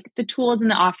just like the tools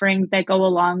and the offerings that go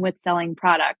along with selling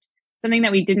product. Something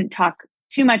that we didn't talk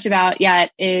too much about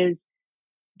yet is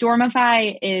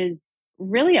Dormify is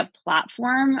really a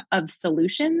platform of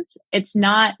solutions. It's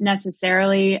not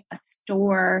necessarily a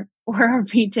store or a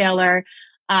retailer.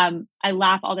 I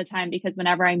laugh all the time because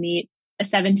whenever I meet a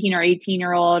 17 or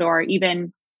 18-year-old or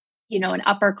even, an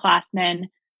upperclassman,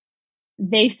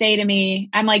 they say to me,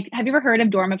 I'm like, have you ever heard of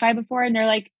Dormify before? And they're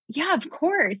like, yeah, of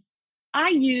course. I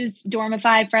used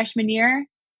Dormify freshman year.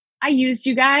 I used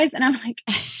you guys. And I'm like,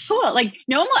 cool. Like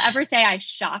no one will ever say I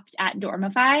shopped at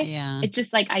Dormify. Yeah. It's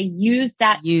just like I used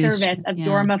that service of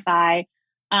Dormify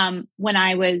when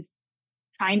I was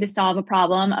trying to solve a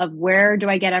problem of where do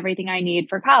I get everything I need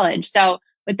for college. So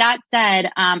with that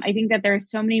said, I think that there's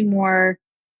so many more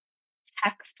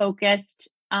tech-focused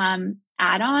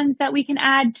add-ons that we can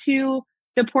add to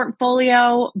the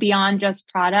portfolio beyond just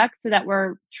products so that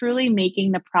we're truly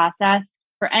making the process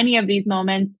for any of these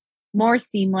moments more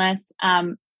seamless.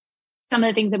 Some of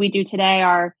the things that we do today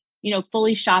are,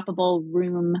 fully shoppable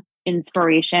room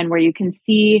inspiration where you can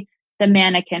see the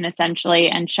mannequin essentially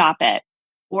and shop it.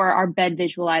 or our bed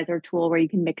visualizer tool where you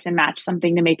can mix and match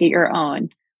something to make it your own,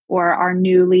 or our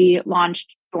newly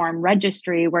launched dorm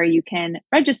registry where you can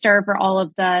register for all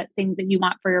of the things that you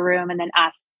want for your room and then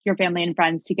ask your family and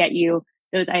friends to get you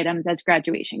those items as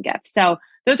graduation gifts. So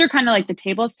those are kind of like the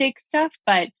table stakes stuff.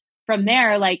 But from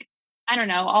there, like, I don't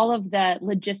know, all of the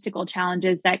logistical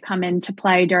challenges that come into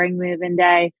play during move-in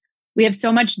day, we have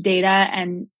so much data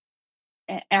and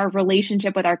our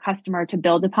relationship with our customer to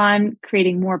build upon,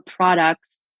 creating more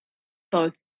products,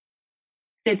 both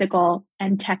physical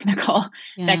and technical,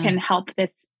 that can help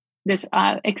this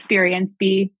experience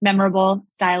be memorable,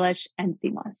 stylish, and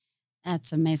seamless.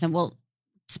 That's amazing. Well,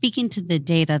 speaking to the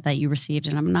data that you received,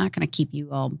 and I'm not going to keep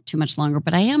you all too much longer,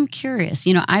 but I am curious.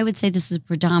 I would say this is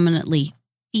predominantly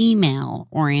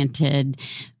female-oriented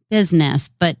business,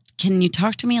 but can you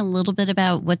talk to me a little bit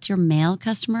about what's your male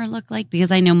customer look like?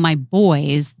 Because I know my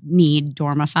boys need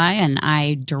Dormify, and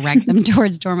I direct them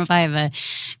towards Dormify. I have a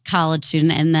college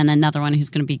student and then another one who's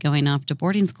going to be going off to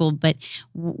boarding school. But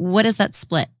what is that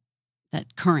split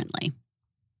that currently?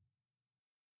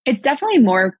 It's definitely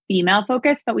more female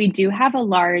focused, but we do have a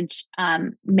large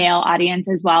male audience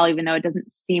as well, even though it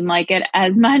doesn't seem like it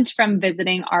as much from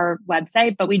visiting our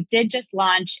website. But we did just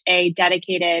launch a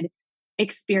dedicated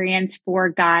experience for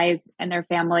guys and their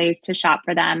families to shop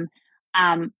for them.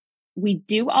 We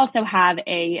do also have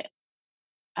a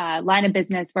line of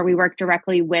business where we work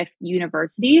directly with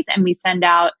universities, and we send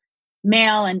out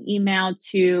mail and email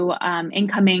to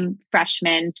incoming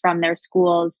freshmen from their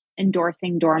schools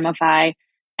endorsing Dormify.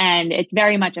 And it's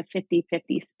very much a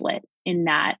 50-50 split in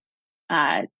that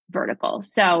vertical.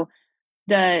 So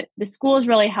the schools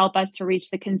really help us to reach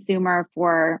the consumer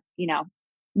for,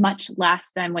 much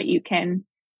less than what you can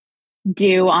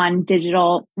do on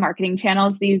digital marketing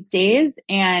channels these days.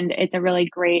 And it's a really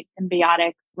great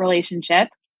symbiotic relationship.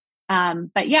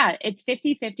 But yeah, it's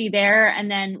 50-50 there. And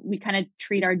then we kind of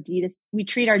treat our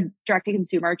direct to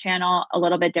consumer channel a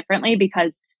little bit differently,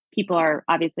 because people are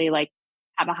obviously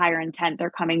have a higher intent. They're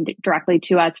coming directly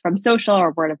to us from social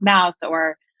or word of mouth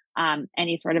or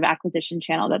any sort of acquisition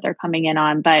channel that they're coming in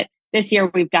on. But this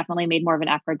year, we've definitely made more of an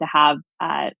effort to have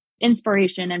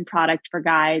inspiration and product for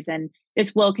guys. And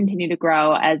this will continue to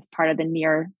grow as part of the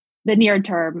near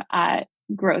term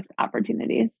growth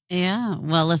opportunities. Yeah.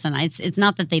 Well, listen, it's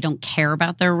not that they don't care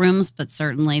about their rooms, but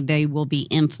certainly they will be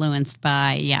influenced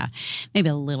by, maybe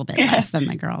a little bit less than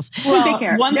the girls. Well,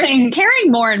 they're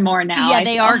caring more and more now. Yeah,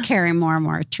 they are caring more and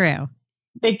more. True.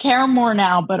 They care more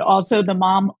now, but also the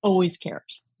mom always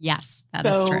cares. Yes, that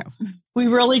is true. We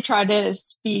really try to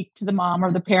speak to the mom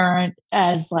or the parent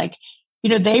as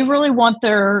they really want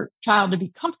their child to be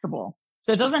comfortable.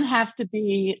 So it doesn't have to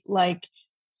be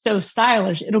so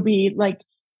stylish. It'll be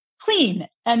clean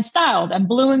and styled and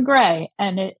blue and gray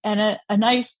and a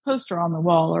nice poster on the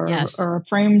wall or a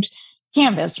framed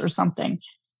canvas or something.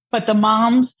 But the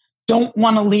moms don't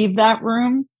want to leave that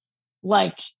room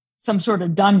like some sort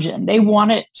of dungeon. They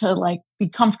want it to be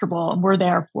comfortable, and we're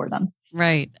there for them.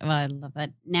 Right. Well, I love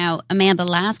it. Now, Amanda,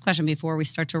 last question before we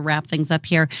start to wrap things up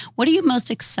here. What are you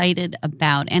most excited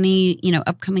about? Any,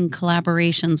 upcoming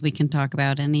collaborations we can talk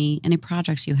about? Any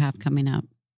projects you have coming up?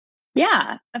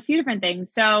 Yeah, a few different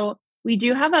things. So we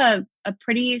do have a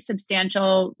pretty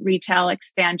substantial retail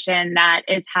expansion that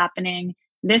is happening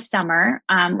this summer.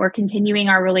 We're continuing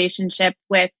our relationship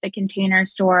with the Container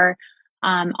Store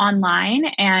online,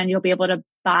 and you'll be able to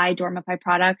buy Dormify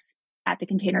products at the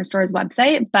Container Store's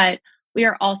website. But we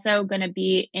are also going to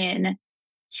be in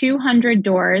 200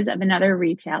 doors of another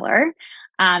retailer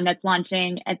that's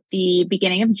launching at the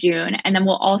beginning of June. And then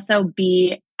we'll also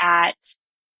be at,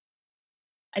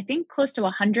 I think, close to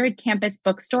 100 campus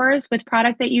bookstores with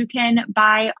product that you can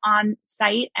buy on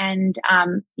site and,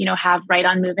 have right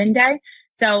on move-in day.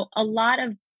 So a lot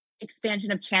of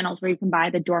expansion of channels where you can buy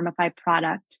the Dormify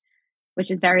product, which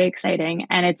is very exciting.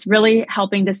 And it's really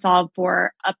helping to solve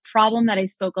for a problem that I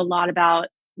spoke a lot about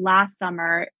last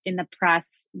summer in the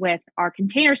press with our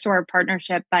Container Store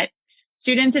partnership. But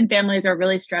students and families are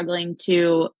really struggling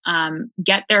to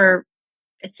get their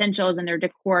essentials and their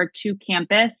decor to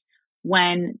campus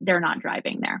when they're not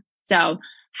driving there. So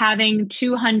having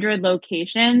 200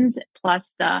 locations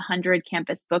plus the 100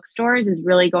 campus bookstores is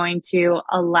really going to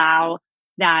allow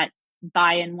that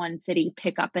buy in one city,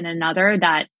 pick up in another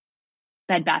that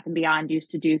Bed Bath & Beyond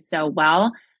used to do so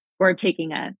well. We're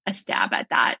taking a stab at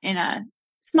that in a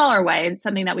smaller way. It's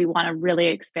something that we want to really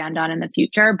expand on in the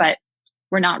future, but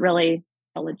we're not really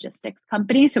a logistics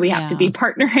company. So we have to be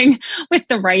partnering with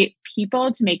the right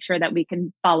people to make sure that we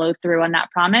can follow through on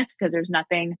that promise, because there's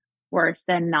nothing worse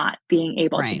than not being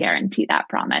able to guarantee that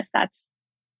promise. That's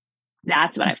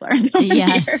That's what I've learned over the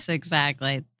Yes, years.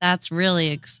 exactly. That's really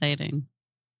exciting.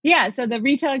 Yeah. So the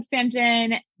retail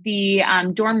expansion, the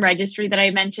dorm registry that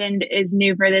I mentioned is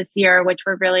new for this year, which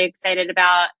we're really excited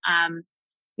about.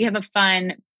 We have a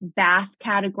fun bath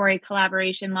category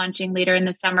collaboration launching later in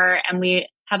the summer. And we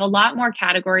have a lot more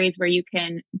categories where you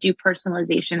can do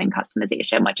personalization and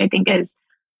customization, which I think is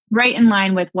right in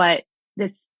line with what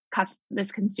this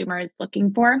consumer is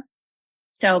looking for.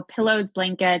 So pillows,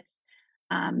 blankets,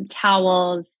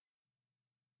 towels,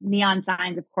 neon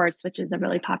signs, of course, which is a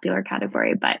really popular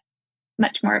category, but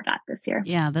much more of that this year.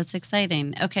 Yeah, that's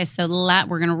exciting. Okay, so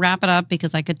we're going to wrap it up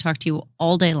because I could talk to you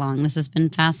all day long. This has been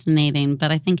fascinating.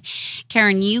 But I think,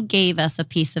 Karen, you gave us a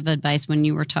piece of advice when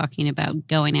you were talking about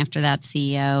going after that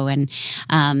CEO. And,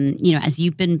 as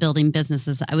you've been building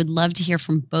businesses, I would love to hear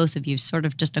from both of you, sort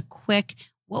of just a quick,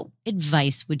 what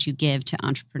advice would you give to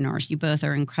entrepreneurs? You both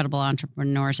are incredible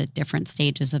entrepreneurs at different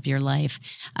stages of your life.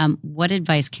 What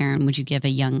advice, Karen, would you give a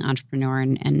young entrepreneur?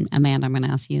 And Amanda, I'm going to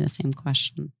ask you the same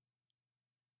question.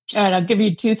 All right, I'll give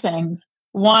you two things.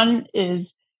 One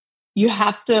is you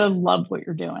have to love what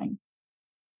you're doing.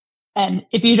 And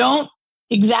if you don't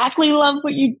exactly love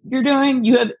what you're doing,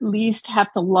 you at least have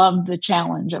to love the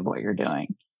challenge of what you're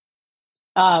doing.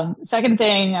 Second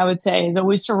thing I would say is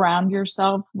always surround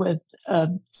yourself with a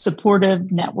supportive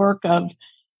network of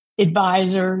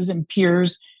advisors and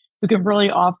peers who can really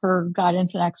offer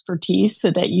guidance and expertise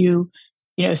so that you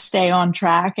stay on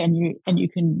track and you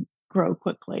can grow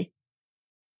quickly.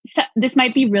 So this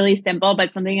might be really simple,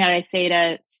 but something that I say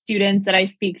to students that I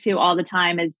speak to all the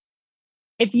time is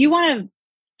if you want to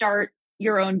start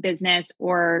your own business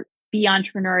or be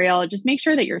entrepreneurial, just make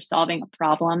sure that you're solving a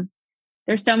problem.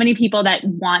 There's so many people that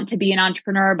want to be an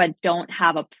entrepreneur, but don't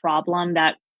have a problem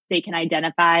that they can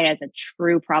identify as a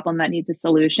true problem that needs a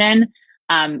solution.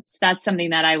 So that's something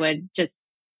that I would just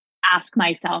ask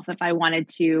myself if I wanted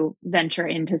to venture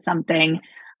into something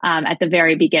at the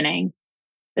very beginning.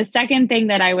 The second thing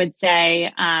that I would say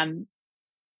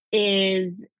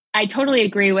is I totally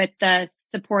agree with the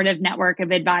supportive network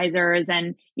of advisors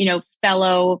and,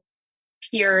 fellow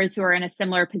peers who are in a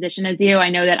similar position as you. I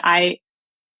know that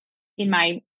in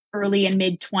my early and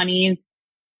mid 20s,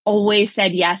 always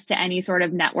said yes to any sort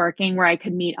of networking where I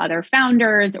could meet other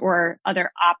founders or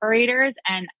other operators.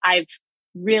 And I've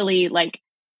really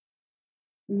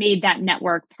made that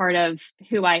network part of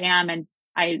who I am. And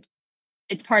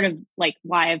it's part of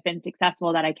why I've been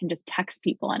successful, that I can just text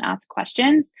people and ask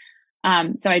questions.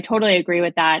 So I totally agree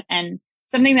with that. And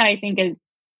something that I think is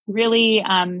really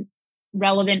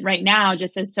relevant right now,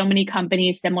 just as so many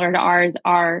companies similar to ours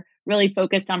are really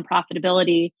focused on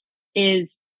profitability,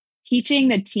 is teaching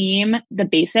the team the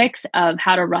basics of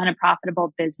how to run a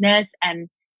profitable business and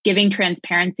giving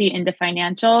transparency into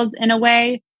financials in a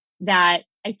way that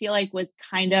I feel like was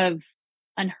kind of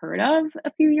unheard of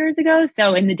a few years ago.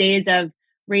 So in the days of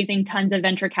raising tons of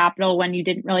venture capital, when you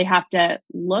didn't really have to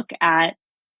look at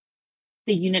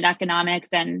the unit economics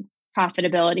and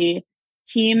profitability,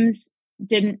 teams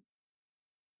didn't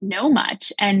know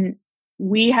much. And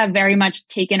we have very much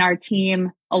taken our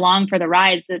team along for the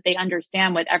ride so that they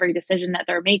understand with every decision that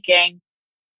they're making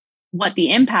what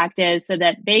the impact is, so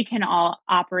that they can all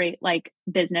operate like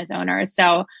business owners.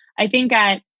 So I think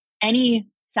at any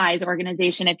size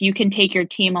organization, if you can take your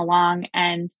team along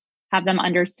and have them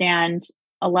understand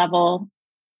a level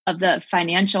of the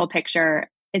financial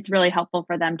picture, it's really helpful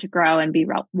for them to grow and be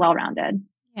well-rounded.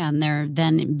 Yeah, and they're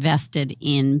then invested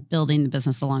in building the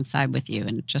business alongside with you,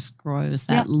 and it just grows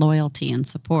that loyalty and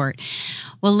support.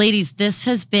 Well, ladies, this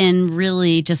has been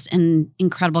really just an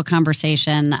incredible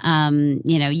conversation.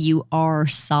 You are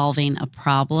solving a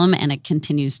problem, and it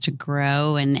continues to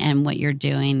grow, and what you're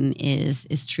doing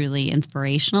is truly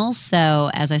inspirational.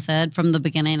 So, as I said from the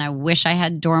beginning, I wish I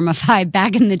had Dormify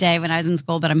back in the day when I was in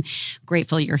school, but I'm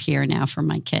grateful you're here now for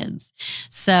my kids.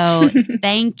 So,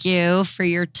 thank you for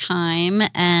your time.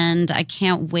 And I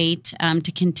can't wait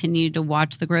to continue to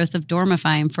watch the growth of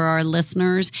Dormify. And for our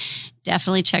listeners,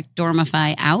 definitely check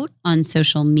Dormify out on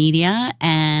social media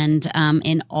and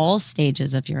in all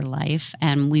stages of your life.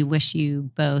 And we wish you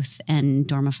both and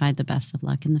Dormify the best of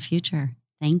luck in the future.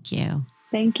 Thank you.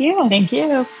 Thank you. Thank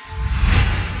you.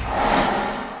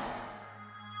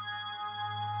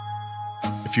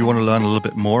 If you want to learn a little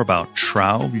bit more about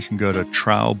Traub, you can go to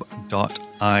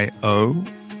traub.io,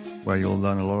 where you'll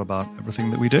learn a lot about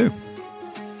everything that we do.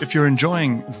 If you're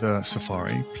enjoying the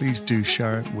safari, please do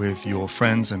share it with your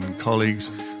friends and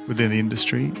colleagues within the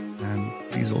industry. And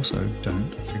please also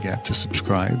don't forget to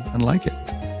subscribe and like it.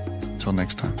 Until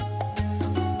next time.